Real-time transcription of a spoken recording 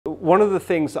one of the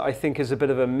things that I think is a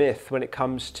bit of a myth when it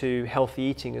comes to healthy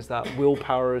eating is that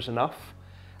willpower is enough,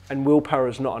 and willpower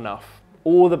is not enough.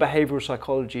 All the behavioral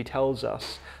psychology tells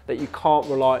us that you can't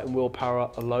rely on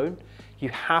willpower alone. You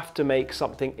have to make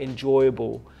something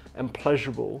enjoyable and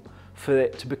pleasurable for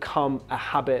it to become a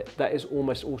habit that is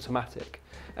almost automatic.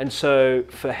 And so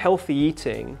for healthy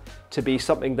eating to be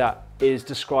something that is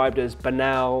described as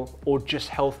banal or just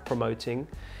health promoting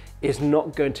is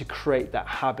not going to create that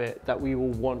habit that we will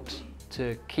want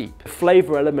to keep. The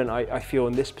flavor element I feel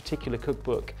in this particular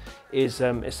cookbook is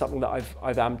something that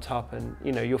I've amped up, and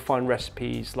you'll find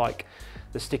recipes like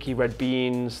the sticky red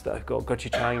beans that have got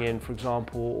gochujang in, for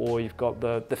example, or you've got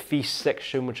the feast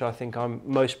section, which I think I'm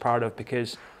most proud of,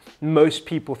 because most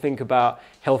people think about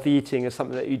healthy eating as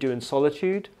something that you do in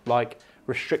solitude, like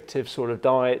restrictive sort of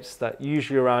diets that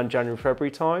usually around January, February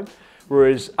time.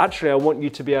 Whereas actually I want you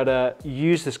to be able to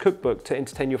use this cookbook to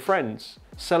entertain your friends,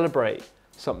 celebrate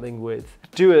something with,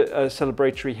 do a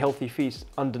celebratory healthy feast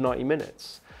under 90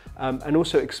 minutes, and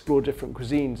also explore different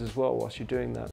cuisines as well whilst you're doing that.